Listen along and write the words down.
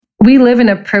we live in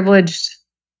a privileged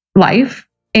life.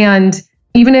 And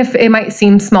even if it might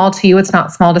seem small to you, it's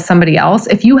not small to somebody else.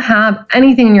 If you have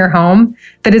anything in your home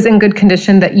that is in good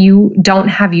condition that you don't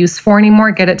have use for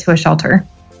anymore, get it to a shelter.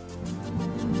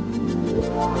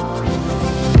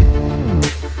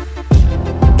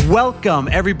 Welcome,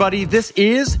 everybody. This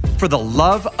is For the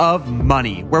Love of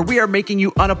Money, where we are making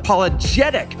you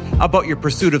unapologetic about your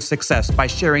pursuit of success by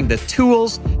sharing the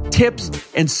tools, tips,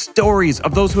 and stories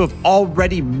of those who have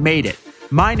already made it.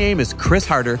 My name is Chris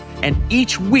Harder, and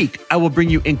each week I will bring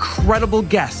you incredible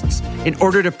guests in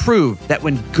order to prove that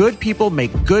when good people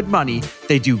make good money,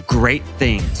 they do great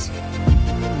things.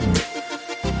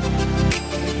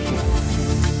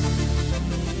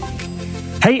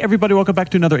 Hey, everybody, welcome back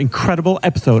to another incredible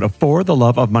episode of For the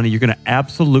Love of Money. You're going to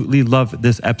absolutely love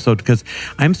this episode because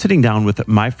I'm sitting down with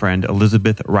my friend,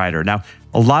 Elizabeth Ryder. Now,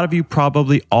 a lot of you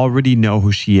probably already know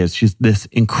who she is. She's this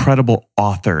incredible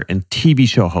author and TV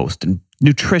show host and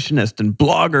nutritionist and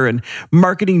blogger and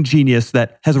marketing genius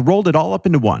that has rolled it all up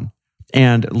into one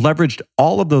and leveraged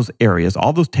all of those areas,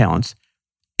 all those talents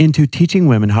into teaching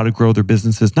women how to grow their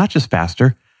businesses, not just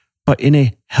faster, but in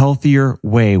a healthier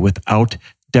way without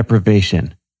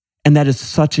deprivation. And that is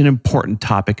such an important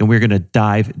topic, and we're going to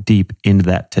dive deep into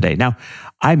that today. Now,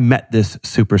 I met this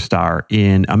superstar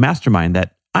in a mastermind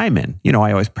that I'm in. You know,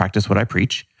 I always practice what I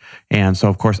preach. And so,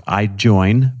 of course, I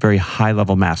join very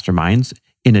high-level masterminds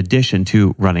in addition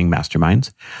to running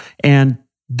masterminds. And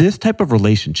this type of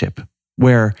relationship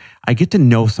where I get to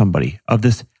know somebody of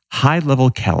this high-level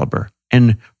caliber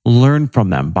and learn from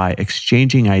them by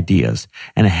exchanging ideas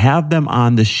and have them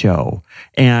on the show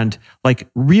and like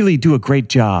really do a great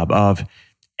job of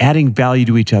adding value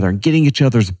to each other and getting each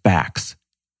other's backs.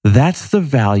 That's the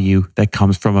value that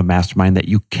comes from a mastermind that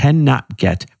you cannot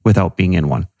get without being in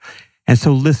one. And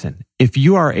so listen, if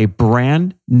you are a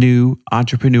brand new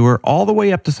entrepreneur all the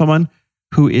way up to someone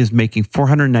who is making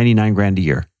 $499,000 a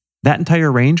year, that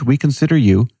entire range, we consider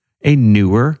you a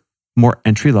newer, more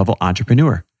entry-level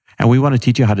entrepreneur. And we want to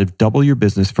teach you how to double your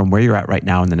business from where you're at right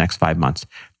now in the next 5 months.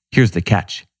 Here's the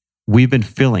catch. We've been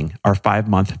filling our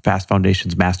 5-month Fast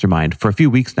Foundations Mastermind for a few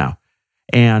weeks now.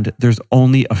 And there's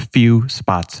only a few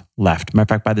spots left. Matter of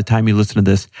fact, by the time you listen to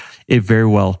this, it very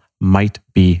well might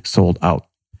be sold out.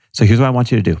 So here's what I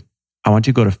want you to do. I want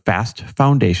you to go to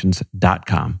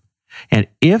fastfoundations.com. And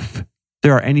if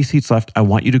there are any seats left, I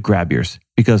want you to grab yours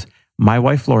because my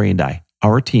wife, Lori, and I,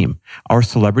 our team, our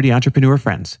celebrity entrepreneur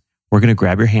friends, we're going to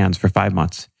grab your hands for 5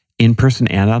 months, in person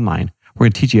and online. We're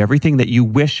going to teach you everything that you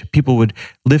wish people would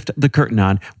lift the curtain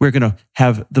on. We're going to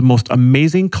have the most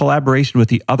amazing collaboration with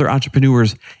the other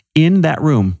entrepreneurs in that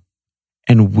room.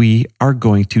 And we are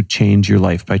going to change your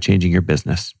life by changing your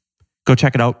business. Go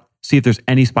check it out. See if there's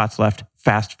any spots left.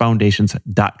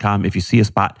 Fastfoundations.com. If you see a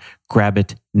spot, grab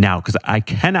it now because I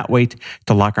cannot wait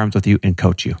to lock arms with you and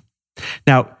coach you.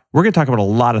 Now, we're going to talk about a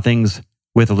lot of things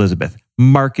with Elizabeth.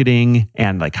 Marketing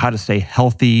and like how to stay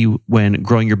healthy when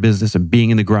growing your business and being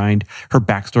in the grind. Her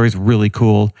backstory is really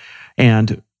cool.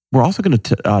 And we're also going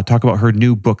to talk about her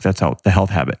new book that's out, The Health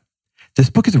Habit.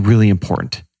 This book is really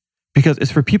important because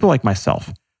it's for people like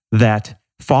myself that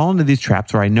fall into these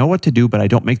traps where I know what to do, but I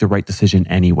don't make the right decision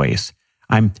anyways.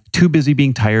 I'm too busy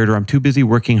being tired, or I'm too busy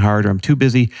working hard, or I'm too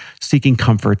busy seeking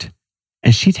comfort.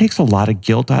 And she takes a lot of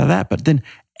guilt out of that, but then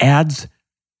adds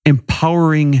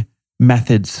empowering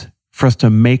methods for us to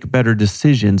make better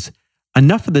decisions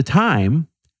enough of the time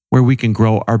where we can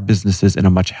grow our businesses in a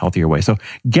much healthier way. So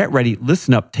get ready,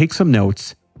 listen up, take some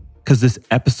notes, because this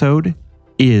episode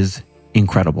is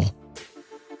incredible.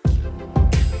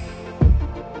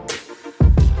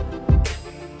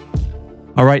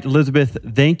 All right, Elizabeth,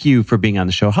 thank you for being on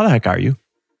the show. How the heck are you?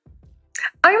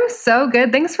 I'm so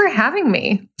good. Thanks for having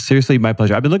me. Seriously, my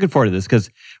pleasure. I've been looking forward to this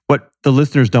because what the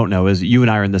listeners don't know is you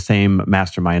and I are in the same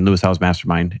mastermind, Lewis Howes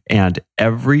Mastermind. And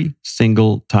every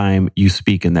single time you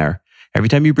speak in there, every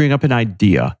time you bring up an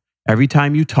idea, every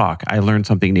time you talk, I learn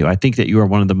something new. I think that you are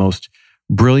one of the most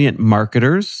brilliant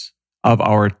marketers of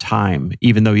our time,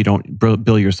 even though you don't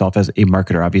bill yourself as a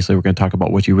marketer. Obviously, we're going to talk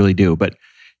about what you really do. But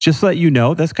just to let you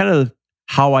know, that's kind of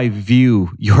how I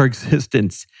view your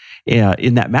existence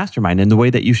in that mastermind and the way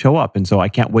that you show up. And so I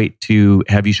can't wait to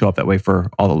have you show up that way for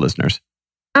all the listeners.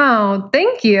 Oh,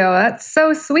 thank you. That's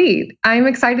so sweet. I'm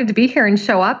excited to be here and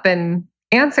show up and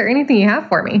answer anything you have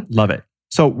for me. Love it.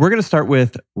 So we're going to start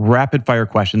with rapid fire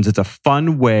questions. It's a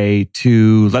fun way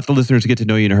to let the listeners get to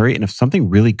know you in a hurry. And if something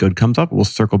really good comes up, we'll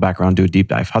circle back around and do a deep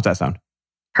dive. How's that sound?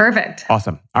 Perfect.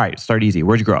 Awesome. All right, start easy.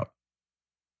 Where'd you grow up?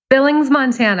 Billings,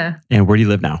 Montana. And where do you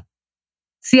live now?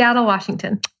 Seattle,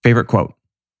 Washington. Favorite quote?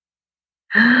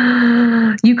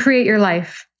 You create your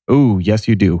life. Ooh, yes,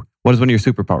 you do. What is one of your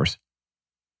superpowers?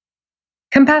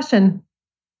 Compassion.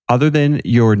 Other than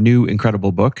your new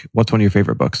incredible book, what's one of your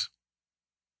favorite books?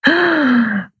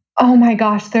 Oh my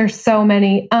gosh, there's so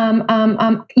many.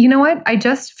 You know what? I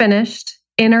just finished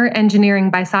Inner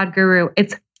Engineering by Sadhguru.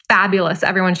 It's fabulous.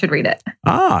 Everyone should read it.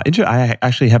 I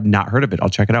actually have not heard of it. I'll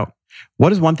check it out.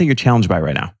 What is one thing you're challenged by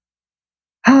right now?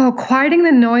 Oh, quieting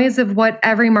the noise of what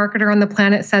every marketer on the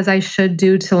planet says I should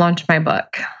do to launch my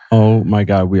book. Oh my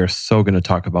God, we are so going to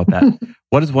talk about that.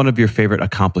 What is one of your favorite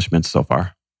accomplishments so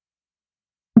far?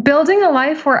 Building a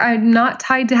life where I'm not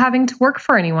tied to having to work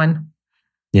for anyone.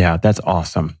 Yeah, that's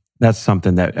awesome. That's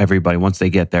something that everybody, once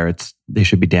they get there, they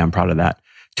should be damn proud of that.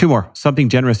 Two more. Something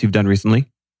generous you've done recently.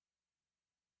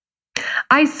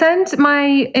 I sent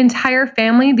my entire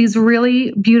family these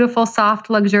really beautiful, soft,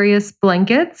 luxurious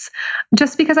blankets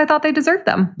just because I thought they deserved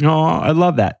them. Oh, I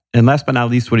love that. And last but not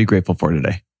least, what are you grateful for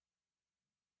today?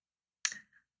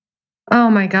 Oh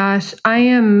my gosh. I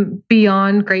am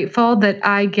beyond grateful that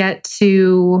I get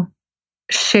to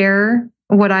share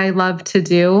what I love to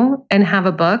do and have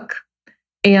a book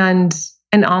and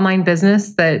an online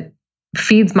business that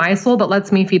feeds my soul, that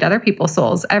lets me feed other people's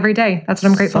souls every day. That's what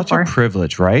I'm grateful for. Such a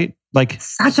privilege, right? Like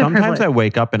sometimes I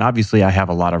wake up and obviously I have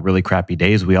a lot of really crappy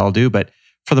days. We all do. But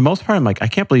for the most part, I'm like, I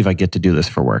can't believe I get to do this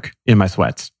for work in my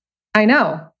sweats. I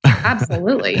know.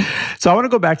 Absolutely. So I want to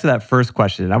go back to that first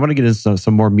question. I want to get into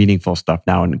some more meaningful stuff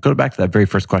now and go back to that very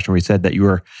first question where you said that you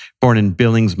were born in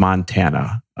Billings,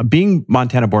 Montana. Being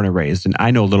Montana born and raised, and I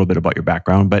know a little bit about your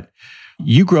background, but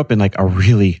you grew up in like a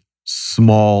really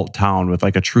small town with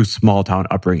like a true small town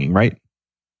upbringing, right?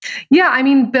 Yeah. I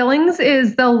mean, Billings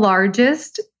is the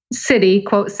largest city,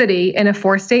 quote, city in a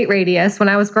 4-state radius. When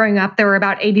I was growing up, there were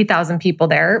about 80,000 people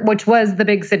there, which was the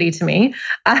big city to me.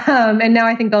 And now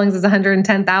I think Billings is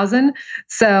 110,000.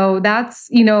 So that's,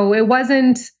 it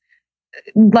wasn't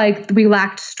like we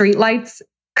lacked streetlights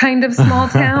kind of small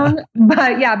town.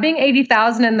 But yeah, being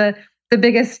 80,000 and the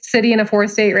biggest city in a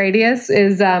 4-state radius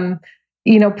is,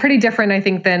 pretty different, I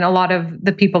think, than a lot of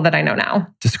the people that I know now.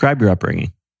 Describe your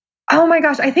upbringing. Oh my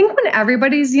gosh. I think when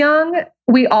everybody's young,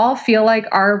 we all feel like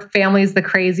our family is the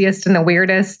craziest and the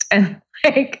weirdest. And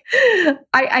like,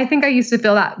 I think I used to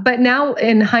feel that. But now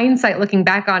in hindsight, looking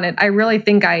back on it, I really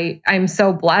think I'm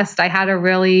so blessed. I had a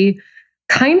really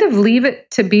kind of leave it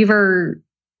to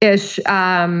Beaver-ish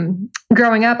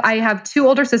growing up. I have 2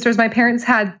 older sisters. My parents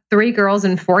had 3 girls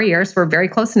in 4 years. We're very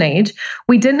close in age.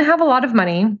 We didn't have a lot of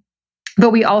money,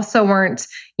 but we also weren't,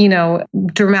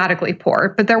 dramatically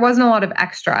poor, but there wasn't a lot of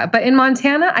extra. But in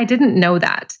Montana, I didn't know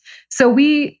that. So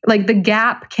the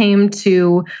gap came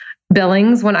to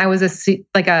Billings when I was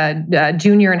a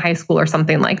junior in high school or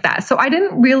something like that. So I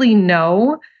didn't really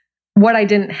know what I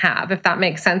didn't have, if that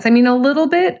makes sense. I mean, a little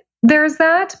bit there's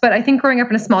that, but I think growing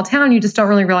up in a small town, you just don't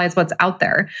really realize what's out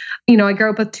there. I grew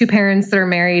up with 2 parents that are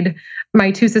married. My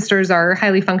 2 sisters are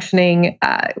highly functioning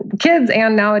kids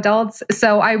and now adults.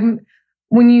 So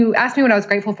when you asked me what I was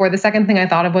grateful for, the second thing I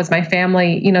thought of was my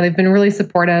family. They've been really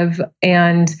supportive.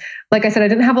 And like I said, I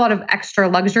didn't have a lot of extra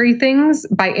luxury things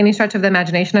by any stretch of the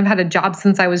imagination. I've had a job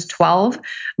since I was 12,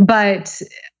 but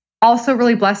also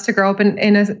really blessed to grow up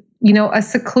in a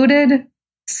secluded,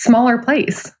 smaller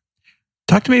place.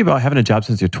 Talk to me about having a job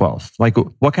since you're 12. Like,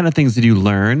 what kind of things did you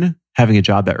learn having a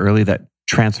job that early that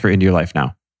transfer into your life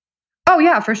now? Oh,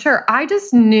 yeah, for sure. I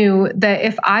just knew that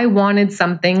if I wanted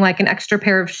something like an extra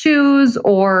pair of shoes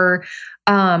or,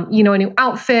 a new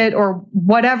outfit or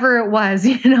whatever it was,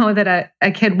 that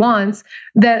a kid wants,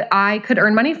 that I could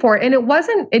earn money for. And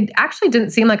it actually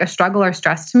didn't seem like a struggle or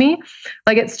stress to me.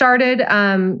 Like it started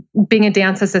being a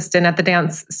dance assistant at the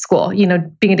dance school,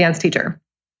 being a dance teacher,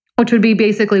 which would be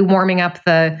basically warming up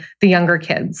the younger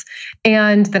kids.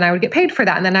 And then I would get paid for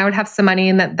that. And then I would have some money,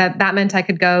 and that meant I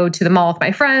could go to the mall with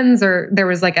my friends, or there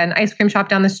was like an ice cream shop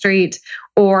down the street,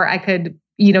 or I could,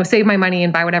 save my money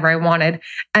and buy whatever I wanted.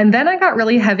 And then I got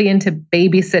really heavy into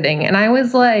babysitting, and I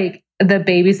was like the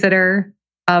babysitter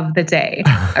of the day.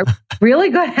 I'm really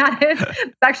good at it.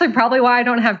 It's actually probably why I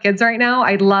don't have kids right now.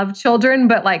 I love children,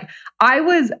 but like I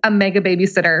was a mega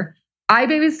babysitter. I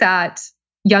babysat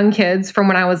young kids from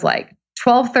when I was like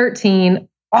 12, 13,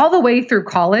 all the way through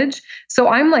college. So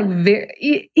I'm like,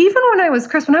 even when I was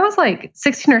like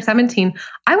 16 or 17,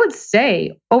 I would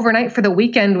stay overnight for the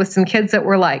weekend with some kids that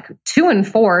were like 2 and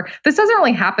 4. This doesn't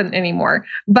really happen anymore.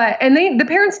 And the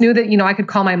parents knew that, I could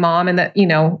call my mom, and that,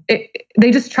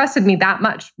 they just trusted me that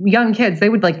much. Young kids, they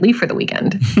would like leave for the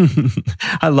weekend.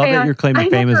 I love that you're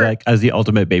claiming fame as the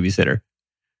ultimate babysitter.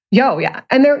 Yeah.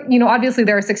 And there, obviously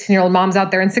there are 16-year-old moms out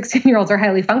there and 16-year-olds are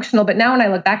highly functional. But now when I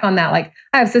look back on that, like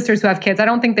I have sisters who have kids. I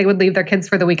don't think they would leave their kids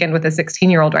for the weekend with a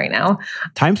 16-year-old right now.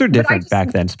 Times are different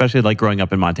back then, especially like growing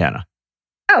up in Montana.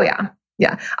 Oh, yeah.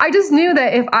 Yeah. I just knew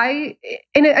that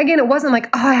it wasn't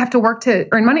like, I have to work to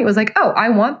earn money. It was like, I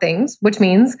want things, which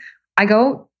means I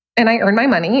go and I earn my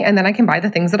money and then I can buy the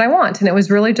things that I want. And it was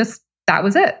really just, that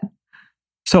was it.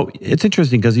 So it's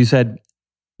interesting because you said,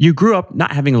 you grew up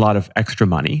not having a lot of extra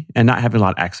money and not having a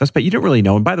lot of access, but you didn't really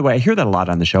know. And by the way, I hear that a lot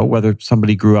on the show, whether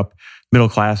somebody grew up middle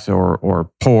class or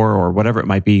poor or whatever it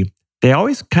might be, they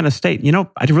always kind of state,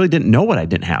 I really didn't know what I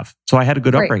didn't have. So I had a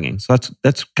good upbringing. So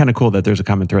that's kind of cool that there's a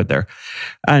common thread there.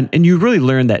 And you really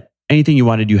learned that anything you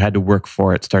wanted, you had to work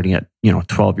for it starting at,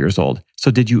 12 years old.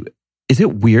 So is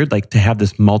it weird like to have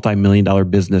this multi-million-dollar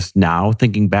business now,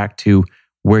 thinking back to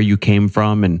where you came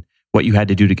from and what you had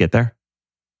to do to get there?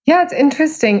 Yeah, it's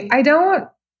interesting.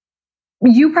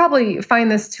 You probably find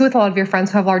this too with a lot of your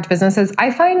friends who have large businesses. I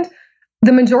find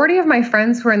the majority of my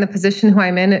friends who are in the position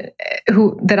I'm in and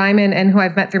who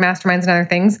I've met through masterminds and other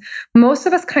things, most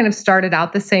of us kind of started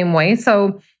out the same way.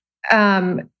 So,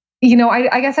 I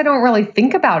guess I don't really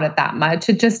think about it that much.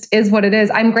 It just is what it is.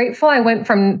 I'm grateful I went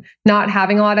from not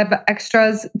having a lot of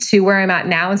extras to where I'm at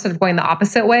now instead of going the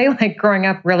opposite way, like growing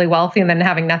up really wealthy and then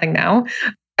having nothing now.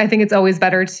 I think it's always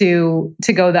better to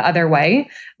go the other way.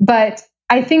 But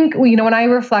I think, when I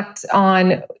reflect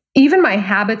on even my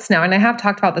habits now, and I have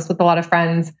talked about this with a lot of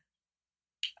friends,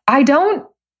 I don't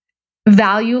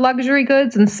value luxury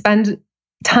goods and spend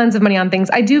tons of money on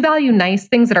things. I do value nice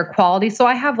things that are quality. So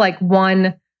I have like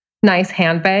one nice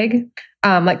handbag,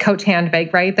 like Coach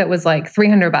handbag, right? That was like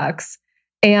 $300.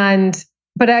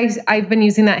 But I've been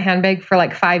using that handbag for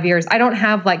like 5 years. I don't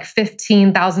have like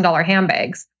 $15,000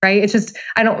 handbags, right? It's just,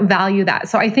 I don't value that.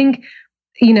 So I think,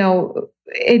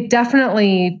 it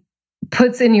definitely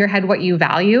puts in your head what you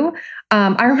value.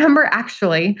 I remember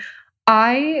actually,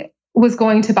 I was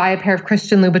going to buy a pair of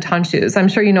Christian Louboutin shoes. I'm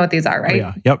sure you know what these are, right? Oh,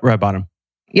 yeah. Yep. Right bottom.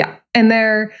 Yeah.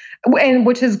 And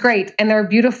which is great. And they're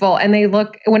beautiful. And they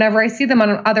look, whenever I see them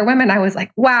on other women, I was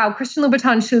like, wow, Christian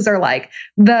Louboutin shoes are like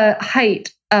the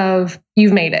height of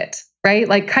you've made it, right?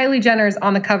 Like Kylie Jenner's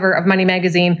on the cover of Money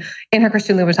Magazine in her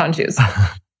Christian Louboutin shoes.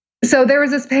 So there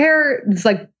was this pair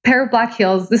of black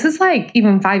heels. This is like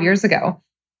even 5 years ago.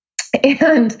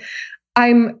 And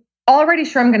I'm already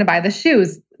sure I'm going to buy the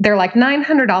shoes. They're like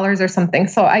 $900 or something.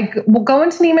 So I will go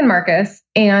into Neiman Marcus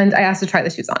and I asked to try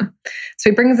the shoes on. So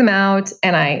he brings them out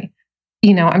and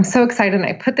I'm so excited and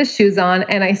I put the shoes on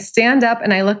and I stand up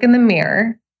and I look in the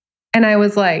mirror and I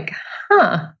was like,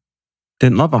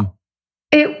 Didn't love them.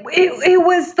 It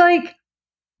was like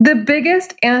the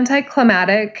biggest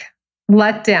anticlimactic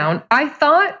letdown. I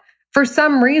thought for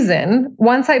some reason,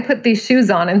 once I put these shoes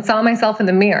on and saw myself in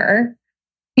the mirror,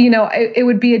 it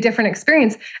would be a different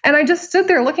experience. And I just stood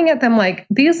there looking at them like,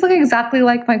 these look exactly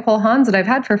like my Cole Haans that I've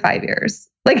had for 5 years.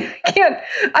 Like,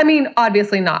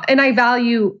 obviously not. And I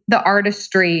value the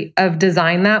artistry of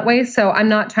design that way. So I'm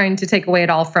not trying to take away at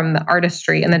all from the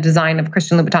artistry and the design of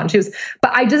Christian Louboutin shoes,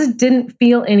 but I just didn't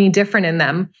feel any different in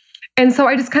them. And so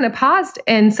I just kind of paused.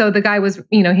 And so the guy was,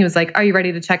 he was like, are you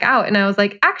ready to check out? And I was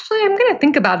like, actually, I'm going to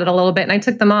think about it a little bit. And I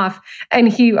took them off. And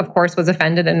he, of course, was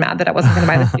offended and mad that I wasn't going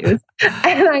to buy the shoes.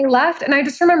 And I left. And I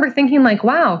just remember thinking like,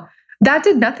 wow, that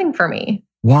did nothing for me.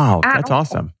 Wow, that's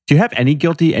awesome. Do you have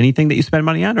anything that you spend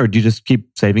money on, or do you just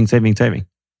keep saving?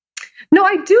 No,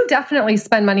 I do definitely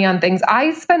spend money on things.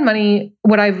 I spend money,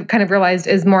 what I've kind of realized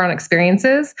is more on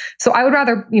experiences. So I would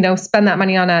rather, spend that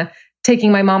money on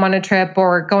taking my mom on a trip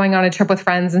or going on a trip with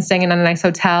friends and staying in a nice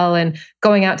hotel and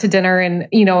going out to dinner and,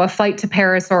 a flight to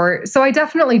Paris so I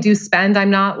definitely do spend.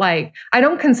 I'm not like, I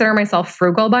don't consider myself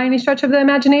frugal by any stretch of the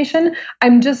imagination. I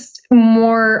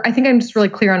think I'm just really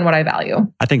clear on what I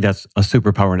value. I think that's a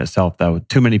superpower in itself though.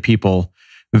 Too many people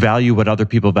value what other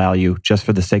people value just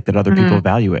for the sake that other people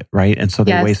value it, right? And so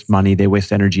they waste money, they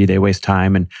waste energy, they waste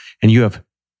time. And you have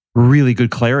really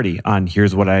good clarity on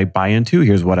here's what I buy into,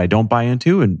 here's what I don't buy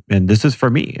into, and this is for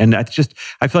me. And I feel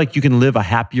like you can live a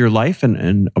happier life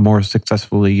and a more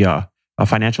successfully a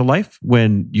financial life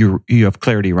when you have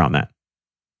clarity around that.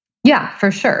 Yeah,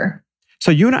 for sure. So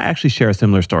you and I actually share a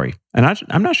similar story. And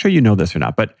I'm not sure you know this or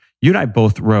not, but you and I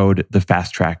both rode the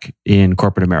fast track in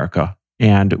corporate America.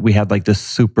 And we had like this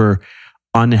super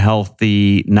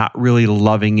unhealthy, not really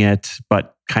loving it,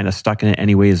 but kind of stuck in it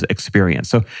anyways experience.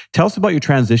 So tell us about your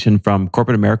transition from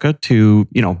corporate America to,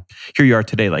 here you are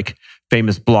today, like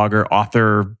famous blogger,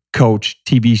 author, coach,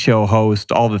 TV show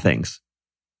host, all the things.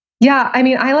 Yeah.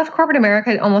 I left corporate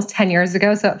America almost 10 years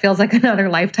ago, so it feels like another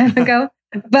lifetime ago.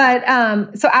 But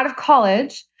so out of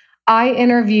college, I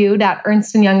interviewed at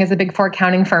Ernst & Young, is a Big Four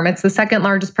accounting firm. It's the second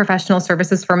largest professional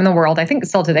services firm in the world. I think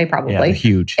still today, probably. Yeah,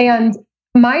 huge. And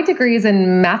my degree is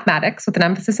in mathematics with an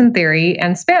emphasis in theory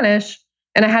and Spanish.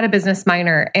 And I had a business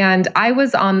minor. And I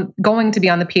was going to be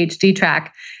on the PhD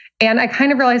track. And I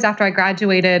kind of realized after I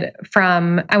graduated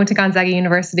I went to Gonzaga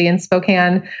University in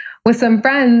Spokane with some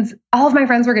friends. All of my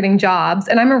friends were getting jobs.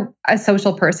 And I'm a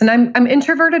social person. I'm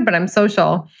introverted, but I'm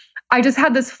social. I just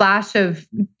had this flash of,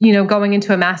 going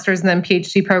into a master's and then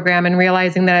PhD program and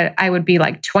realizing that I would be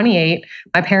like 28.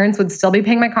 My parents would still be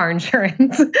paying my car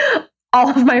insurance. All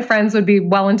of my friends would be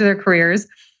well into their careers.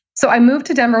 So I moved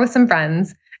to Denver with some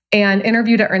friends and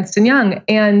interviewed at Ernst & Young.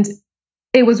 And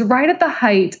it was right at the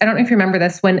height, I don't know if you remember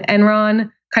this, when Enron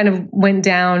kind of went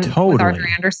down with Arthur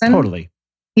Andersen. Totally.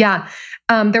 Yeah.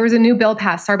 There was a new bill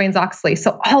passed, Sarbanes-Oxley.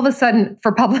 So all of a sudden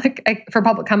for public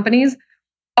companies,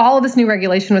 all of this new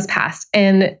regulation was passed,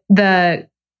 and the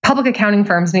public accounting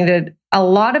firms needed a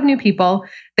lot of new people.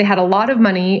 They had a lot of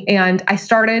money. And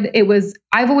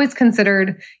I've always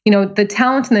considered, the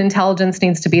talent and the intelligence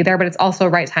needs to be there, but it's also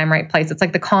right time, right place. It's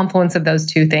like the confluence of those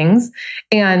two things.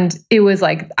 And it was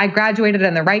like, I graduated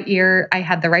in the right year. I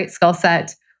had the right skill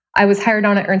set. I was hired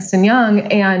on at Ernst & Young.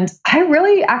 And I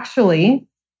really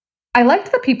I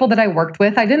liked the people that I worked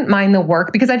with. I didn't mind the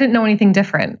work because I didn't know anything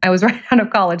different. I was right out of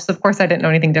college. So of course I didn't know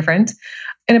anything different.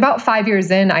 And about 5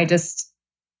 years in, I just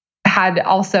had it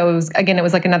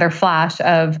was like another flash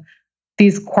of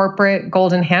these corporate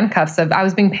golden handcuffs of I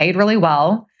was being paid really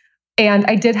well. And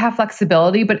I did have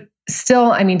flexibility, but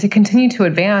still, to continue to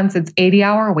advance, it's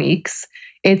 80-hour weeks.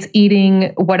 It's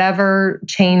eating whatever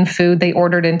chain food they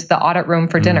ordered into the audit room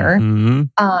for dinner.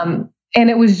 Mm-hmm. And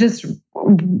it was just,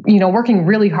 working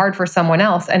really hard for someone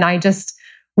else. And I just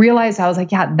realized, I was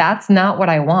like, yeah, that's not what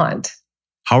I want.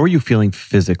 How were you feeling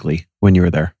physically when you were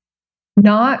there?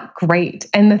 Not great.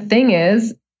 And the thing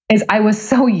is I was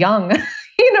so young.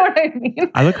 You know what I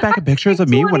mean? I look back at pictures of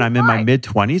me when I'm in my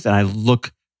mid-20s and I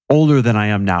look older than I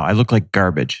am now. I look like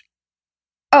garbage.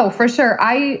 Oh, for sure.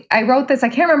 I wrote this. I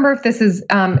can't remember if this is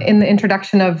in the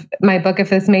introduction of my book, if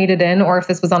this made it in or if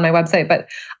this was on my website, but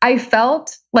I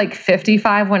felt like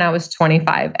 55 when I was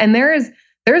 25. And there's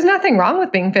nothing wrong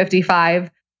with being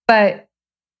 55, but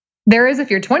there is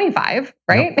if you're 25,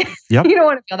 right? Yep. You don't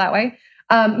want to feel that way.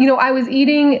 I was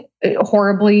eating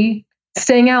horribly,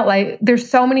 staying out late. There's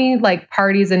so many like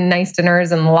parties and nice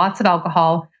dinners and lots of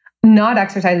alcohol, not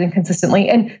exercising consistently.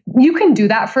 And you can do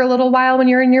that for a little while when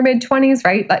you're in your mid-20s,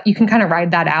 right? But you can kind of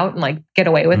ride that out and like get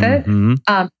away with it.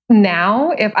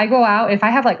 Now, if I go out, if I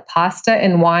have like pasta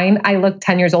and wine, I look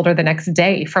 10 years older the next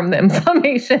day from the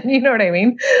inflammation. You know what I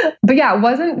mean? But yeah, it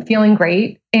wasn't feeling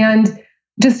great. And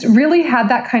just really had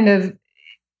that kind of,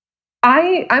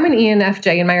 I'm an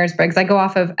ENFJ in Myers-Briggs. I go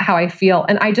off of how I feel.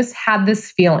 And I just had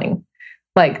this feeling,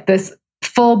 like this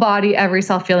full body, every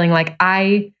cell feeling like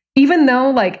even though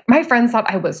like my friends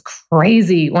thought I was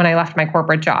crazy when I left my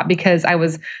corporate job because I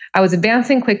was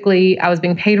advancing quickly. I was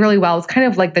being paid really well. It's kind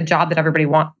of like the job that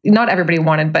not everybody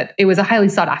wanted, but it was a highly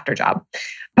sought after job.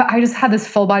 But I just had this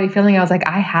full body feeling. I was like,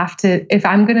 I have to, if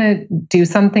I'm going to do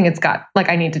something,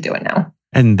 I need to do it now.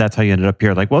 And that's how you ended up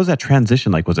here. Like, what was that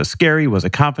transition like? Was it scary? Was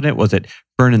it confident? Was it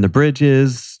burning the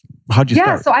bridges? How'd you start?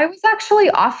 Yeah, so I was actually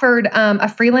offered a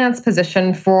freelance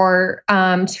position for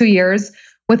 2 years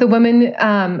with a woman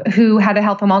who had a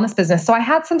health and wellness business. So I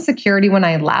had some security when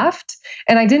I left.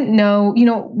 And I didn't know,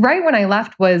 right when I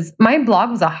left my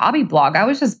blog was a hobby blog. I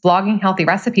was just blogging healthy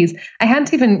recipes. I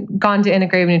hadn't even gone to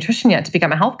integrative nutrition yet to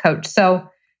become a health coach. So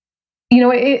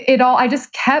I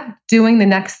just kept doing the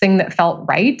next thing that felt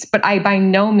right, but I by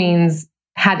no means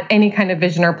had any kind of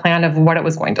vision or plan of what it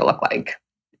was going to look like.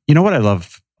 You know what I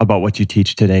love about what you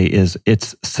teach today is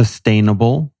it's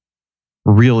sustainable,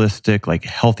 realistic, like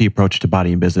healthy approach to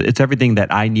body and business. It's everything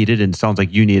that I needed and sounds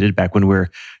like you needed back when we were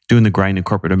doing the grind in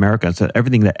corporate America. It's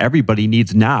everything that everybody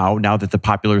needs now that the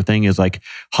popular thing is like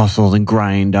hustle and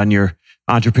grind on your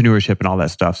entrepreneurship and all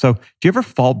that stuff. So do you ever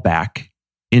fall back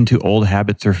into old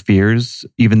habits or fears,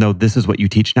 even though this is what you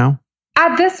teach now?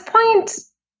 At this point,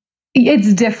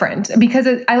 it's different because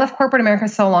I left corporate America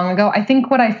so long ago. I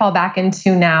think what I fall back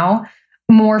into now,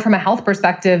 more from a health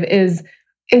perspective, is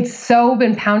it's so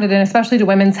been pounded in, especially to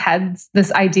women's heads,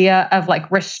 this idea of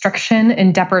like restriction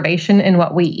and deprivation in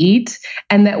what we eat,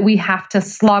 and that we have to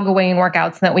slog away in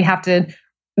workouts and that we have to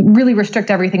really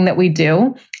restrict everything that we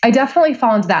do. I definitely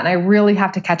fall into that. And I really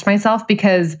have to catch myself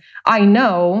because I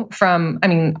know from,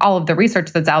 all of the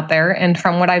research that's out there and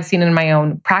from what I've seen in my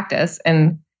own practice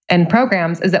and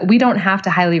programs is that we don't have to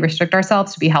highly restrict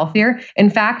ourselves to be healthier. In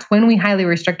fact, when we highly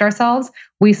restrict ourselves,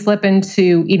 we slip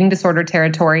into eating disorder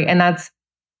territory. And that's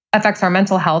affects our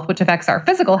mental health, which affects our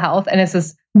physical health. And it's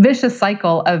this vicious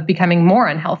cycle of becoming more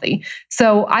unhealthy.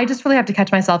 So I just really have to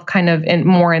catch myself kind of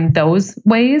in those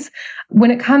ways.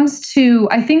 When it comes to,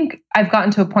 I think I've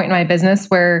gotten to a point in my business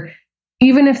where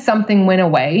even if something went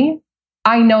away,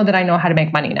 I know that I know how to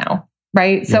make money now,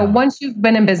 right? So once you've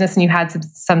been in business and you had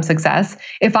some success,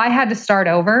 if I had to start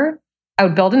over, I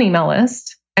would build an email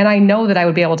list. And I know that I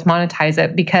would be able to monetize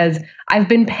it because I've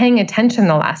been paying attention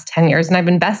the last 10 years and I've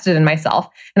invested in myself.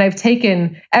 And I've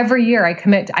taken every year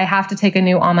I have to take a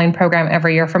new online program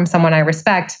every year from someone I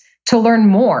respect to learn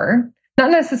more,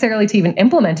 not necessarily to even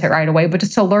implement it right away, but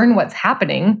just to learn what's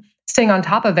happening, staying on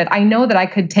top of it. I know that I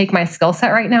could take my skill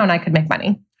set right now and I could make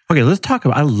money. Okay, let's talk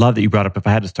about, I love that you brought up if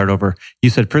I had to start over. You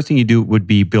said first thing you do would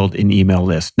be build an email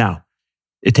list. Now,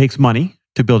 it takes money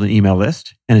to build an email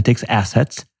list and it takes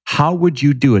assets. How would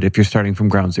you do it if you're starting from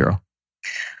ground zero?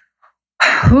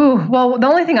 Well, the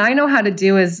only thing I know how to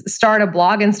do is start a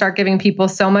blog and start giving people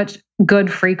so much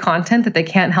good free content that they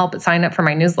can't help but sign up for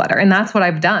my newsletter. And that's what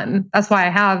I've done. That's why I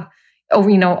have over,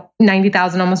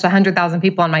 90,000, almost 100,000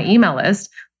 people on my email list,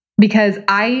 because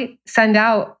I send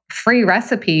out free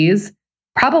recipes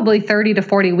probably 30 to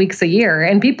 40 weeks a year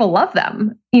and people love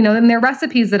them, and they're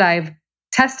recipes that I've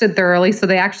tested thoroughly so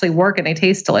they actually work and they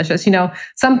taste delicious.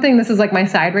 This is like my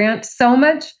side rant, so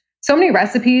many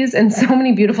recipes and so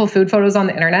many beautiful food photos on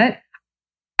the internet.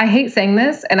 I hate saying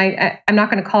this and I'm not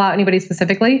going to call out anybody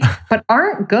specifically, but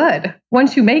aren't good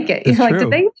once you make it. It's You're true. like,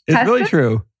 did they test It's really it?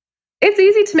 true. It's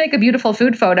easy to make a beautiful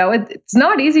food photo. It's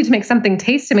not easy to make something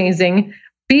taste amazing,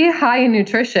 be high in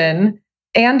nutrition,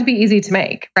 and be easy to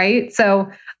make, right? So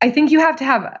I think you have to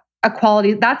have a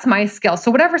quality. That's my skill.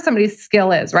 So whatever somebody's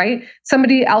skill is, right?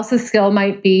 Somebody else's skill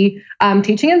might be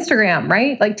teaching Instagram,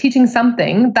 right? Like teaching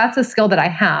something. That's a skill that I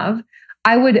have.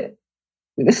 I would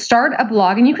start a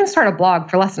blog, and you can start a blog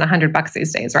for less than $100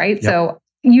 these days, right? Yep. So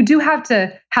you do have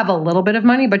to have a little bit of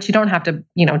money, but you don't have to,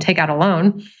 take out a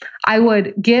loan. I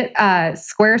would get a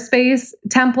Squarespace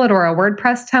template or a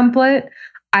WordPress template.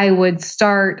 I would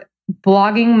start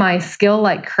blogging my skill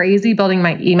like crazy, building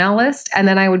my email list, and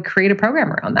then I would create a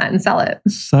program around that and sell it.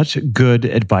 Such good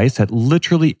advice that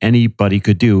literally anybody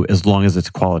could do as long as it's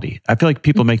quality. I feel like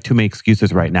people make too many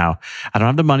excuses right now. I don't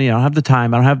have the money, I don't have the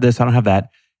time, I don't have this, I don't have that.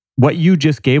 What you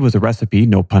just gave was a recipe,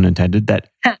 no pun intended, that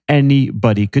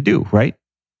anybody could do, right?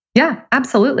 Yeah,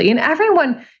 absolutely. And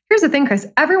here's the thing, Chris,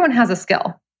 everyone has a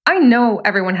skill. I know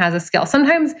everyone has a skill.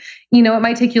 Sometimes, it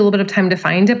might take you a little bit of time to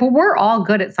find it, but we're all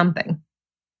good at something.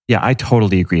 Yeah, I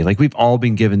totally agree. Like we've all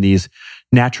been given these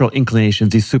natural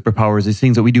inclinations, these superpowers, these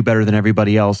things that we do better than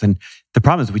everybody else. And the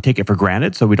problem is we take it for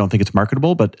granted, so we don't think it's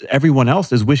marketable. But everyone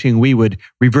else is wishing we would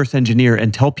reverse engineer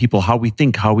and tell people how we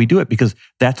think, how we do it, because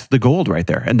that's the gold right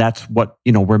there. And that's what,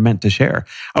 we're meant to share.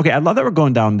 Okay, I love that we're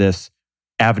going down this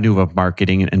avenue of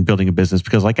marketing and building a business,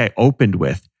 because like I opened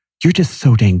with, you're just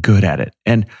so dang good at it.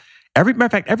 And matter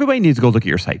of fact, everybody needs to go look at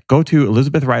your site. Go to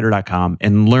elizabethrider.com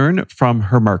and learn from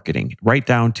her marketing, right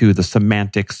down to the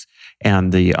semantics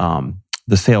and the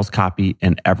sales copy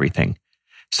and everything.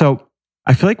 So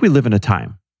I feel like we live in a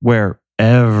time where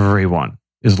everyone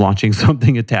is launching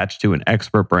something attached to an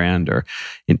expert brand or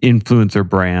an influencer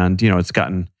brand. It's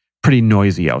gotten pretty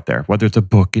noisy out there, whether it's a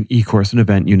book, an e-course, an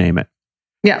event, you name it.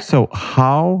 Yeah. So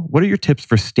what are your tips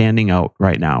for standing out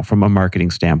right now from a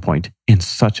marketing standpoint in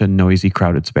such a noisy,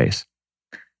 crowded space?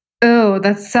 Oh,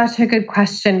 that's such a good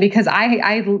question, because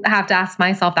I have to ask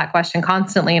myself that question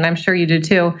constantly, and I'm sure you do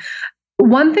too.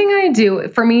 One thing I do,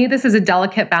 for me, this is a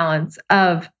delicate balance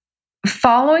of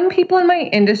following people in my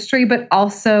industry, but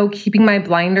also keeping my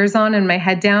blinders on and my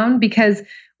head down, because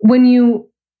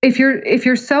if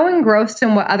you're so engrossed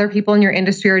in what other people in your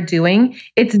industry are doing,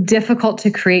 it's difficult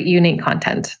to create unique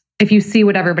content if you see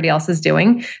what everybody else is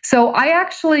doing. So I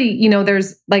actually,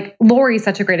 there's like Lori's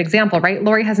such a great example, right?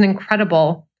 Lori has an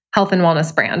incredible health and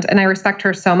wellness brand, and I respect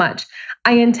her so much.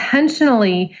 I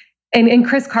intentionally, and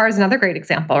Chris Carr is another great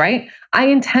example, right? I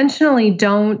intentionally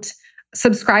don't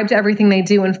subscribe to everything they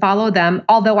do and follow them,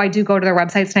 although I do go to their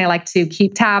websites and I like to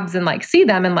keep tabs and like see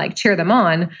them and like cheer them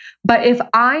on. But if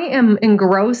I am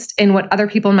engrossed in what other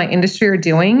people in my industry are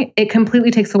doing, it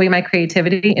completely takes away my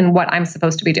creativity in what I'm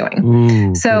supposed to be doing.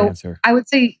 Ooh, so I would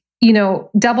say,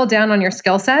 double down on your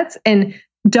skill sets and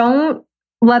don't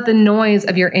let the noise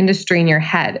of your industry in your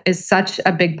head is such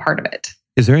a big part of it.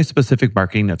 Is there any specific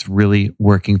marketing that's really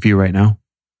working for you right now?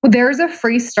 There's a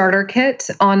free starter kit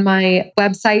on my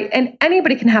website, and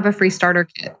anybody can have a free starter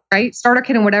kit, right? Starter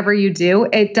kit in whatever you do,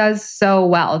 it does so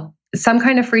well. Some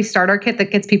kind of free starter kit that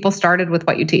gets people started with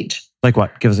what you teach. Like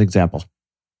what? Give us an example.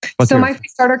 So my free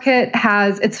starter kit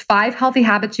it's 5 healthy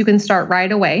habits you can start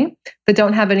right away that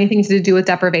don't have anything to do with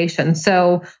deprivation.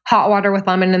 So hot water with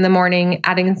lemon in the morning,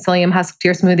 adding psyllium husk to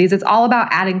your smoothies. It's all about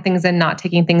adding things in, not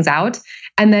taking things out.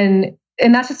 And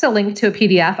that's just a link to a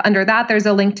PDF. Under that, there's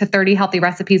a link to 30 healthy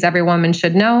recipes every woman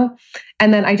should know.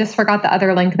 And then I just forgot the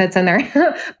other link that's in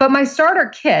there. But my starter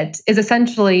kit is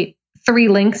essentially 3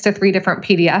 links to 3 different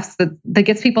PDFs that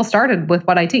gets people started with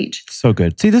what I teach. So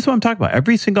good. See, this is what I'm talking about.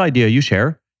 Every single idea you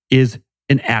share is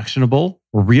an actionable,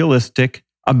 realistic,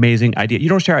 amazing idea. You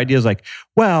don't share ideas like,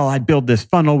 well, I'd build this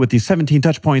funnel with these 17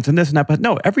 touch points and this and that. But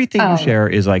no, everything you share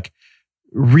is like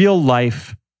real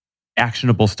life,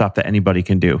 actionable stuff that anybody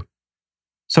can do.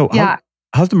 So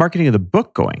how's the marketing of the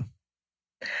book going?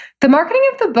 The marketing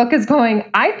of the book is going,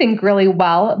 I think, really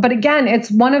well. But again, it's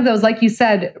one of those, like you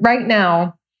said, right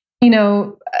now,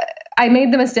 I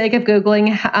made the mistake of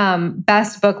Googling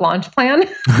best book launch plan.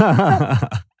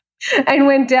 And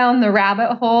went down the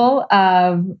rabbit hole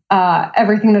of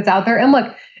everything that's out there. And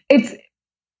look, it's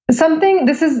something,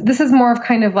 this is more of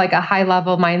kind of like a high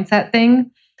level mindset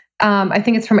thing. I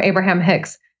think it's from Abraham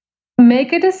Hicks.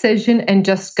 Make a decision and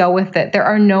just go with it. There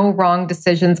are no wrong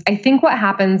decisions. I think what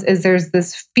happens is there's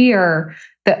this fear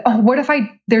that, what if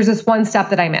there's this one step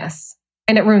that I miss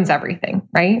and it ruins everything,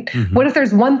 right? Mm-hmm. What if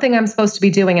there's one thing I'm supposed to be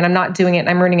doing and I'm not doing it and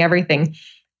I'm ruining everything?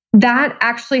 That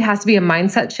actually has to be a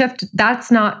mindset shift. That's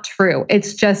not true.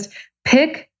 It's just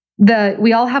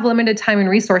we all have limited time and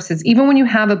resources. Even when you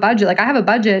have a budget, like I have a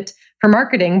budget for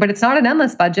marketing, but it's not an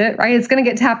endless budget, right? It's going to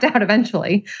get tapped out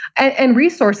eventually. And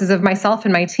resources of myself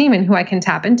and my team and who I can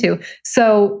tap into.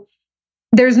 So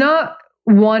there's not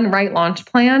one right launch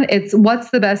plan. It's what's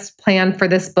the best plan for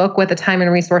this book with the time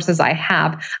and resources I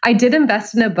have. I did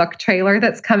invest in a book trailer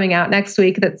that's coming out next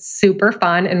week that's super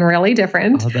fun and really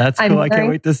different. Oh, that's cool. I can't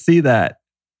wait to see that.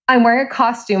 I'm wearing a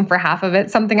costume for half of it,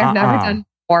 something I've never done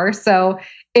before. So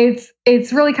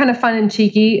it's really kind of fun and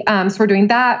cheeky. So we're doing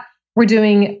that.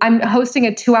 I'm hosting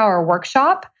a 2-hour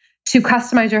workshop to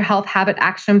customize your health habit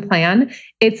action plan.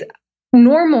 It's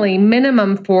normally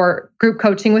minimum for group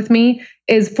coaching with me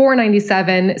is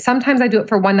 $497. Sometimes I do it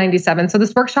for $197. So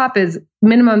this workshop is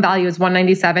minimum value is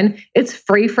 $197. It's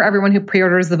free for everyone who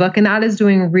pre-orders the book. And that is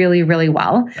doing really, really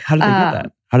well. How do they get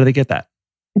that? How do they get that?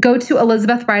 Go to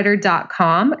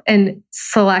elizabethrider.com and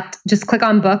just click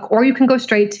on book, or you can go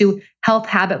straight to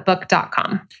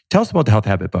healthhabitbook.com. Tell us about the Health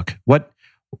Habit book.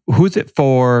 Who's it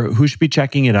for? Who should be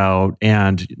checking it out?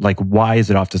 And why is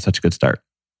it off to such a good start?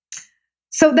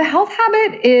 So the Health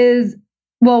Habit is,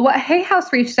 what Hay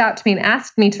House reached out to me and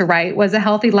asked me to write was a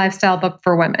healthy lifestyle book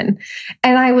for women.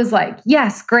 And I was like,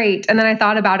 yes, great. And then I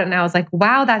thought about it and I was like,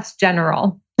 wow, that's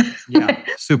general. Yeah,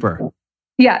 super.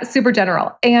 Yeah, super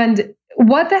general. And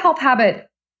what the Health Habit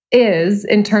is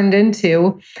and turned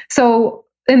into,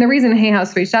 and the reason Hay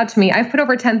House reached out to me, I've put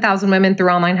over 10,000 women through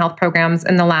online health programs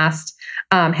in the last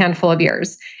handful of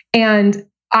years. And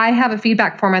I have a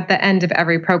feedback form at the end of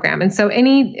every program. And so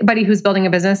anybody who's building a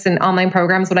business in online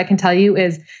programs, what I can tell you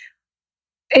is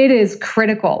it is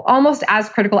critical, almost as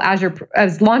critical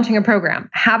as launching a program.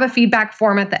 Have a feedback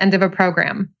form at the end of a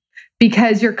program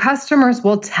because your customers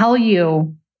will tell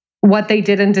you what they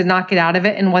did and did not get out of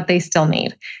it and what they still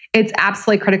need. It's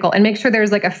absolutely critical. And make sure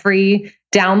there's a free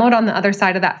download on the other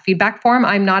side of that feedback form.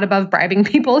 I'm not above bribing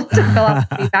people to fill out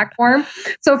the feedback form.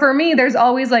 So for me, there's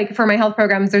always for my health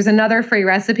programs, there's another free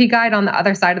recipe guide on the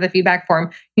other side of the feedback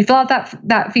form. You fill out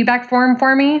that feedback form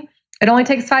for me. It only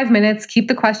takes 5 minutes. Keep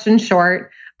the questions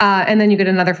short. And then you get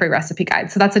another free recipe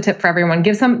guide. So that's a tip for everyone.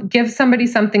 Give somebody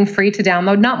something free to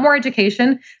download, not more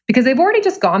education, because they've already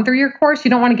just gone through your course. You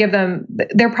don't want to give them,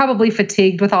 they're probably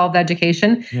fatigued with all of the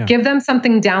education. Yeah. Give them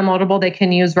something downloadable they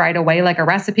can use right away, like a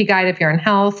recipe guide if you're in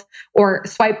health, or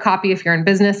swipe copy if you're in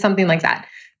business, something like that.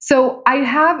 So I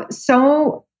have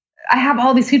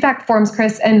all these feedback forms,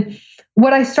 Chris. And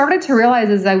what I started to realize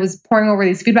as I was pouring over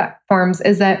these feedback forms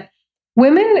is that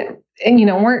women, and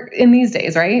we're in these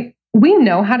days, right? We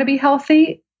know how to be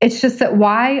healthy. It's just that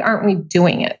why aren't we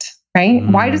doing it, right?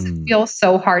 Why does it feel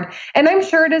so hard? And I'm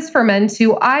sure it is for men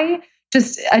too. I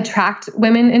just attract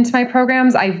women into my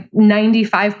programs.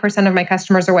 95% of my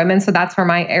customers are women. So that's where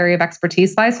my area of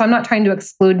expertise lies. So I'm not trying to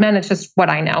exclude men. It's just what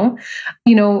I know.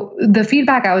 The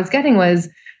feedback I was getting was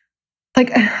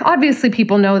obviously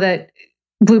people know that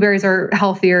blueberries are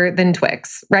healthier than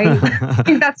Twix, right?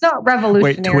 That's not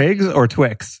revolutionary. Wait, Twigs or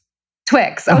Twix?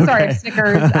 Twix. Oh, okay. Sorry.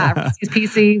 Snickers, Reese's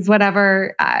Pieces,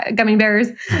 whatever, gummy bears.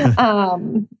 A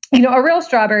real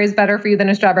strawberry is better for you than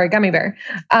a strawberry gummy bear.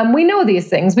 We know these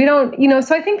things. We don't,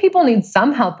 so I think people need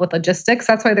some help with logistics.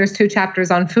 That's why there's 2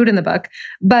 chapters on food in the book.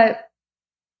 But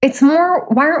it's more,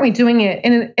 why aren't we doing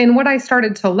it? And what I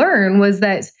started to learn was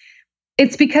that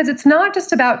it's because it's not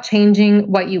just about changing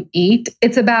what you eat.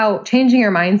 It's about changing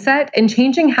your mindset and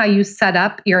changing how you set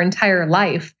up your entire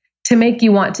life to make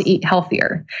you want to eat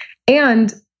healthier.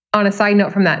 And on a side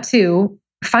note from that too,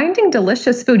 finding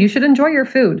delicious food. You should enjoy your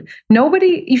food.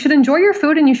 You should enjoy your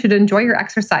food and you should enjoy your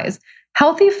exercise.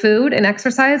 Healthy food and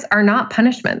exercise are not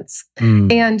punishments.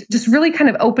 And just really kind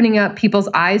of opening up people's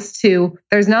eyes to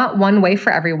there's not one way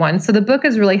for everyone. So the book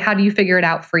is really, how do you figure it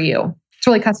out for you? It's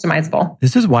really customizable.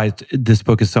 This is why this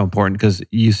book is so important, because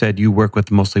you said you work with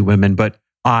mostly women, but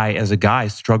I, as a guy,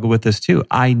 struggle with this too.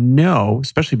 I know,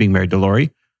 especially being married to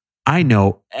Lori, I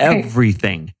know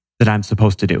everything that I'm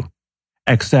supposed to do,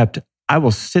 except I will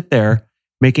sit there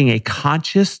making a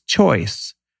conscious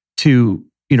choice to,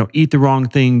 eat the wrong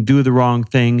thing, do the wrong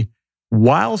thing,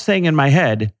 while saying in my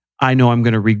head, I know I'm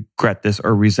going to regret this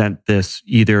or resent this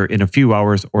either in a few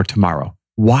hours or tomorrow.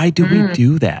 Why do we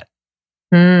do that?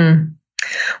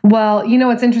 Well,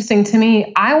 what's interesting to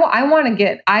me,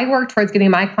 I work towards getting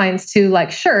my clients to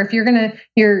like, sure, if you're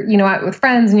out with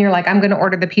friends and you're like, I'm going to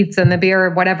order the pizza and the beer or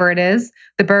whatever it is,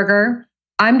 the burger,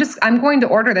 I'm going to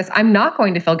order this. I'm not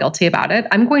going to feel guilty about it.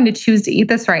 I'm going to choose to eat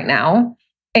this right now.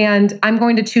 And I'm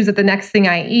going to choose that the next thing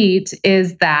I eat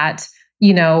is that,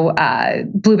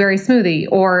 blueberry smoothie,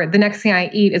 or the next thing I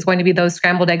eat is going to be those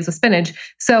scrambled eggs with spinach.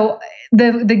 So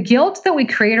the guilt that we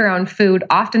create around food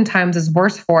oftentimes is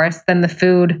worse for us than the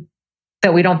food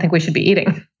that we don't think we should be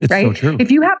eating. It's right? So true.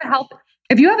 If you have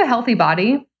a healthy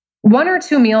body, 1 or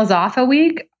 2 meals off a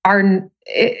week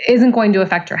isn't going to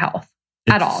affect your health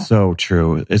at all. It's so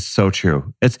true. It's so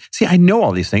true. I know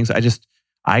all these things.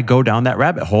 I go down that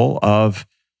rabbit hole of,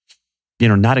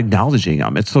 not acknowledging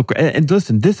them. It's so great. And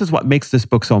listen, this is what makes this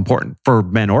book so important for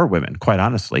men or women, quite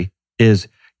honestly, is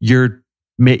you're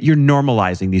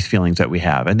normalizing these feelings that we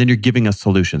have, and then you're giving us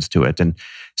solutions to it. And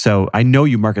so I know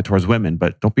you market towards women,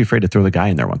 but don't be afraid to throw the guy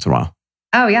in there once in a while.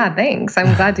 Oh yeah, thanks.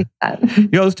 I'm glad to hear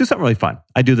that. Let's do something really fun.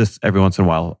 I do this every once in a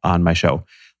while on my show.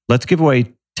 Let's give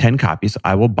away 10 copies.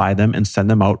 I will buy them and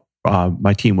send them out.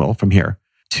 My team will from here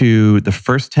to the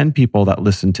first 10 people that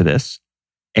listen to this,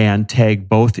 and tag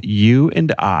both you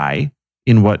and I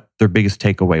in what their biggest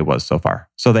takeaway was so far.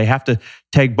 So they have to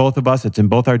tag both of us. It's in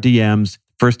both our DMs.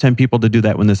 First 10 people to do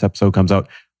that when this episode comes out,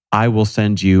 I will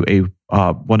send you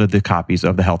one of the copies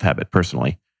of The Health Habit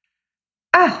personally.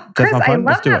 Oh, Chris, I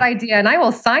love that idea. And I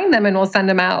will sign them and we'll send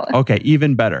them out. Okay,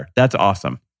 even better. That's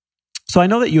awesome. So I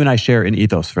know that you and I share an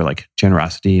ethos for like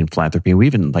generosity and philanthropy. We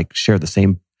even like share the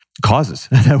same causes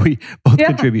that we both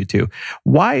contribute to.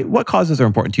 What causes are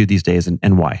important to you these days,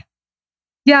 and why?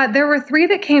 Yeah, there were 3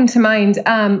 that came to mind.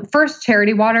 First,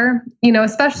 Charity Water,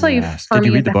 especially for me. Did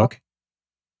you read the book?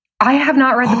 I have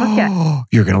not read the book yet.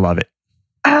 You're going to love it.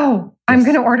 Oh, yes. I'm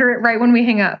going to order it right when we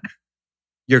hang up.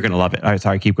 You're going to love it. All right,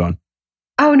 sorry, keep going.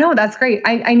 Oh, no, that's great.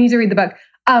 I need to read the book.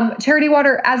 Charity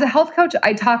Water, as a health coach,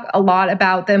 I talk a lot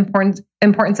about the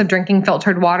importance of drinking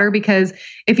filtered water, because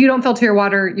if you don't filter your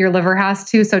water, your liver has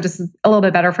to. So just a little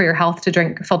bit better for your health to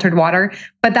drink filtered water.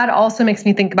 But that also makes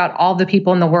me think about all the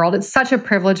people in the world. It's such a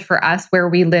privilege for us where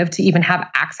we live to even have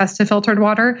access to filtered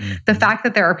water. Mm-hmm. The fact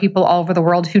that there are people all over the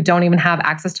world who don't even have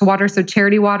access to water. So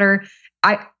Charity Water,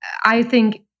 I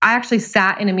think I actually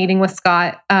sat in a meeting with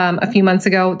Scott a few months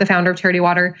ago, the founder of Charity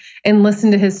Water, and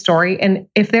listened to his story. And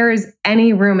if there is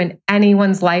any room in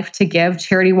anyone's life to give,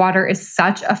 Charity Water is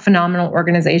such a phenomenal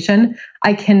organization.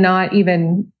 I cannot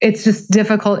even, it's just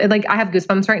difficult. I have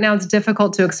goosebumps right now. It's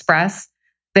difficult to express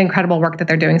the incredible work that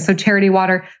they're doing. So Charity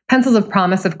Water, Pencils of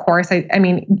Promise, of course. I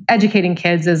mean, educating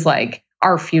kids is like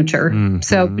our future. Mm-hmm.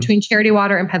 So between Charity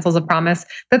Water and Pencils of Promise,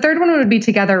 the third one would be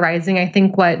Together Rising. I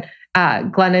think what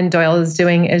Glennon Doyle is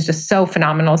doing is just so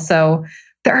phenomenal. So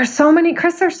there's so many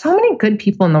good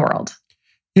people in the world.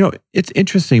 It's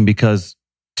interesting because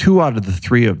 2 out of the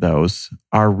 3 of those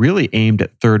are really aimed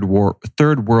at third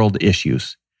world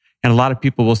issues. And a lot of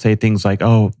people will say things like,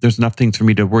 oh, there's enough things for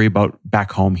me to worry about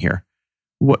back home here.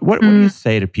 What do you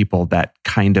say to people that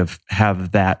kind of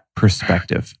have that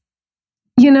perspective?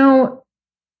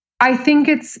 I think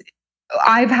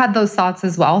I've had those thoughts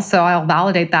as well. So I'll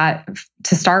validate that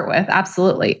to start with.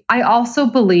 Absolutely. I also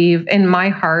believe in my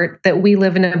heart that we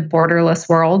live in a borderless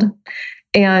world,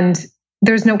 and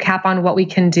there's no cap on what we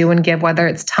can do and give, whether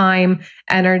it's time,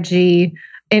 energy,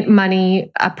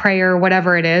 money, a prayer,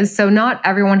 whatever it is. So not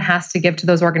everyone has to give to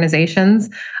those organizations.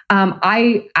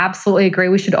 I absolutely agree.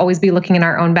 We should always be looking in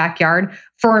our own backyard.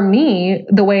 For me,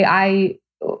 what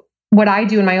I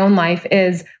do in my own life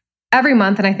is every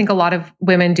month, and I think a lot of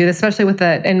women do this, especially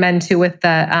and men too, with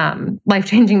the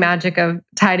life-changing magic of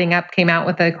tidying up came out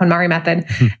with the KonMari method.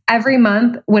 Every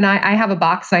month when I have a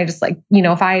box and I just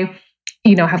if I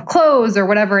have clothes or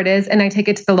whatever it is, and I take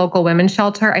it to the local women's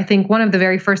shelter, I think one of the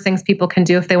very first things people can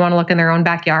do if they want to look in their own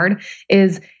backyard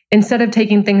is, instead of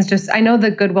taking things I know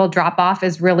the Goodwill drop-off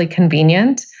is really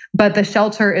convenient, but the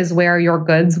shelter is where your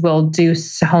goods will do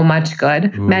so much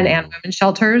good, men and women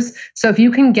shelters. So if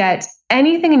you can get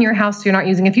anything in your house you're not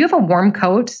using, if you have a warm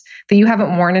coat that you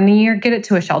haven't worn in a year, get it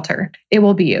to a shelter. It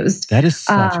will be used. That is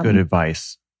such good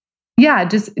advice. Yeah,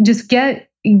 just get,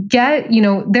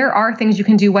 there are things you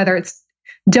can do, whether it's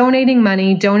donating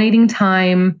money, donating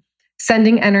time,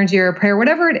 sending energy or a prayer,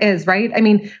 whatever it is, right? I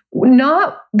mean,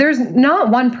 there's not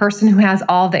one person who has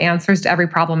all the answers to every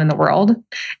problem in the world.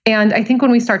 And I think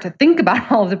when we start to think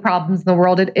about all of the problems in the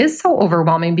world, it is so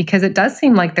overwhelming because it does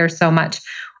seem like there's so much.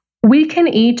 We can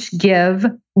each give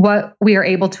what we are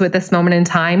able to at this moment in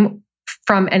time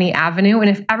from any avenue. And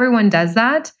if everyone does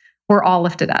that, we're all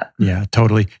lifted up. Yeah,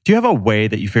 totally. Do you have a way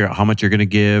that you figure out how much you're going to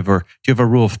give, or do you have a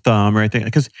rule of thumb or anything?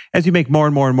 Because as you make more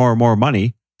and more and more and more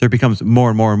money, there becomes more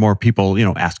and more and more people,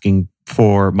 asking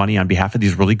for money on behalf of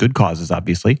these really good causes,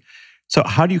 obviously. So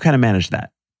how do you kind of manage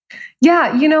that?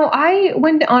 Yeah, I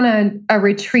went on a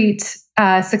retreat,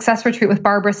 success retreat with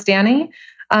Barbara Stanny,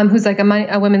 who's like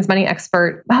a women's money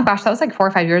expert. Oh gosh, that was like 4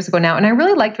 or 5 years ago now. And I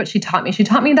really liked what she taught me. She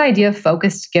taught me the idea of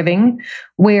focused giving,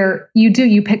 where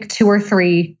you pick 2 or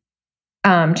 3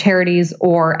 charities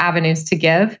or avenues to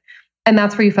give. And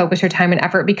that's where you focus your time and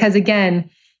effort. Because again,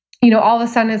 all of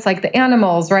a sudden it's like the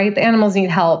animals, right? The animals need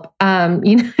help.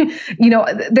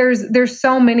 There's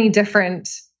so many different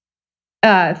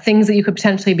things that you could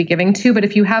potentially be giving to. But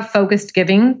if you have focused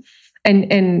giving,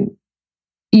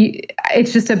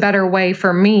 it's just a better way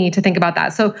for me to think about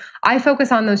that. So I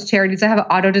focus on those charities. I have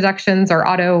auto deductions or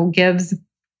auto gives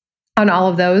on all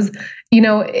of those,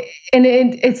 and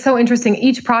it's so interesting.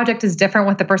 Each project is different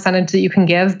with the percentage that you can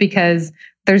give, because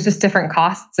there's just different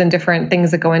costs and different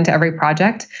things that go into every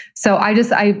project. So I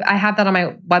have that on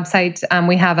my website.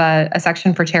 We have a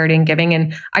section for charity and giving,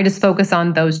 and I just focus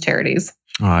on those charities.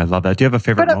 Oh, I love that. Do you have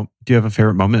a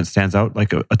favorite moment that stands out,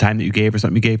 like a time that you gave or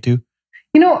something you gave to?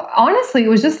 Honestly, it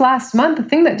was just last month. The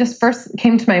thing that just first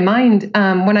came to my mind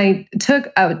when I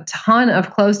took a ton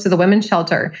of clothes to the women's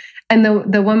shelter, and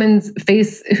the woman's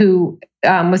face who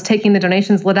was taking the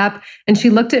donations lit up, and she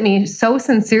looked at me so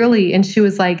sincerely, and she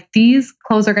was like, "These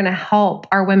clothes are going to help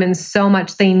our women so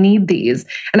much. They need these."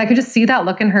 And I could just see that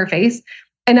look in her face.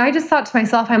 And I just thought to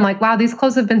myself, I'm like, wow, these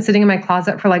clothes have been sitting in my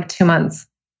closet for like 2 months.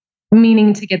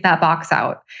 Meaning to get that box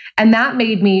out. And that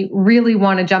made me really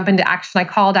want to jump into action. I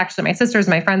called actually my sisters,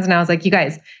 my friends, and I was like, you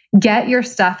guys, get your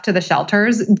stuff to the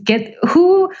shelters. Get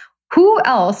who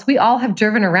else? We all have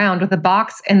driven around with a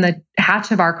box in the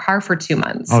hatch of our car for 2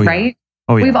 months, right?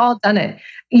 Oh, yeah. We've all done it.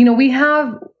 We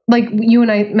have, like you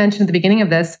and I mentioned at the beginning of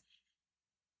this,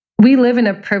 we live in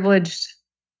a privileged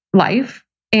life.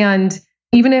 And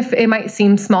even if it might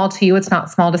seem small to you, it's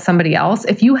not small to somebody else.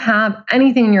 If you have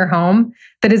anything in your home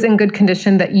that is in good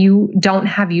condition that you don't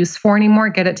have use for anymore,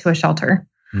 get it to a shelter.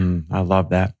 I love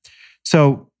that.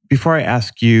 So before I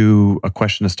ask you a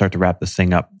question to start to wrap this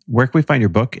thing up, where can we find your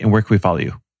book and where can we follow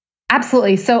you?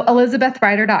 Absolutely. So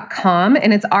ElizabethRider.com,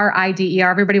 and it's RIDER.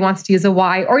 Everybody wants to use a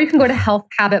Y. Or you can go to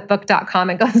healthhabitbook.com.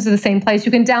 It goes to the same place.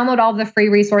 You can download all of the free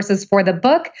resources for the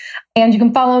book. And you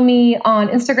can follow me on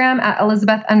Instagram at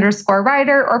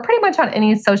Elizabeth_Rider, or pretty much on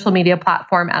any social media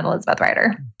platform at Elizabeth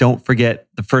Rider. Don't forget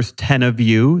the first 10 of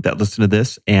you that listen to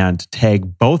this and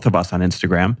tag both of us on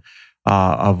Instagram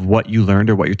of what you learned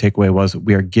or what your takeaway was.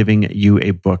 We are giving you a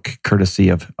book courtesy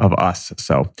of us.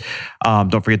 So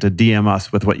don't forget to DM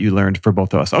us with what you learned for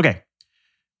both of us. Okay.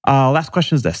 Last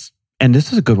question is this. And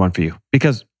this is a good one for you,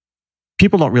 because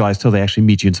people don't realize till they actually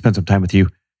meet you and spend some time with you,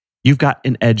 you've got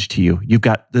an edge to you. You've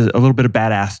got a little bit of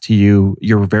badass to you.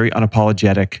 You're very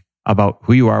unapologetic about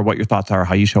who you are, what your thoughts are,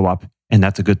 how you show up. And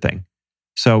that's a good thing.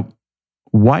 So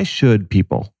why should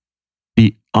people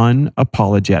be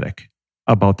unapologetic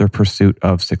about their pursuit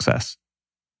of success?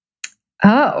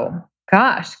 Oh,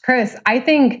 gosh, Chris, I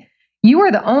think you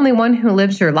are the only one who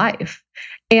lives your life.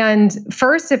 And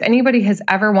first, if anybody has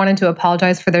ever wanted to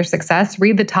apologize for their success,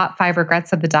 read The Top 5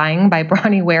 Regrets of the Dying by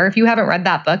Bronnie Ware. If you haven't read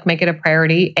that book, make it a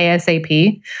priority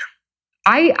ASAP.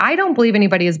 I don't believe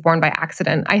anybody is born by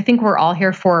accident. I think we're all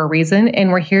here for a reason,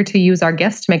 and we're here to use our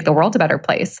gifts to make the world a better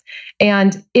place.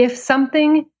 And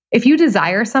if you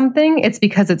desire something, it's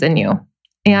because it's in you.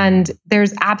 And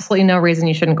there's absolutely no reason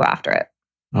you shouldn't go after it.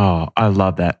 Oh, I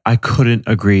love that. I couldn't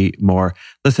agree more.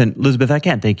 Listen, Elizabeth, I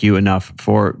can't thank you enough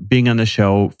for being on the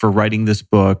show, for writing this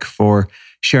book, for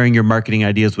sharing your marketing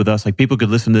ideas with us. Like people could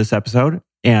listen to this episode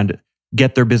and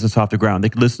get their business off the ground. They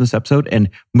could listen to this episode and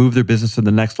move their business to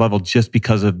the next level just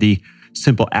because of the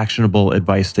simple, actionable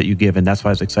advice that you give. And that's why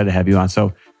I was excited to have you on.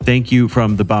 So thank you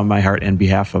from the bottom of my heart and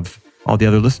behalf of all the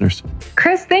other listeners.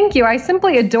 Chris, thank you. I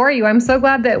simply adore you. I'm so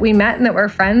glad that we met and that we're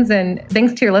friends. And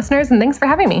thanks to your listeners and thanks for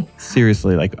having me.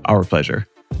 Seriously, like our pleasure.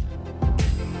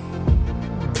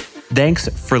 Thanks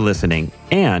for listening.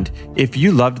 And if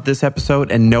you loved this episode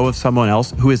and know of someone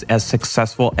else who is as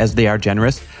successful as they are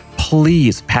generous,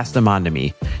 please pass them on to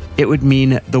me. It would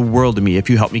mean the world to me if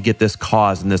you help me get this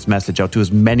cause and this message out to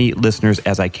as many listeners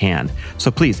as I can.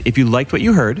 So please, if you liked what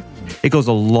you heard, it goes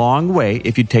a long way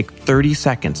if you take 30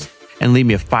 seconds and leave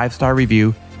me a 5-star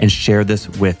review and share this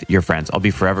with your friends. I'll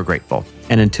be forever grateful.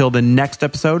 And until the next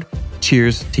episode,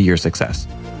 cheers to your success.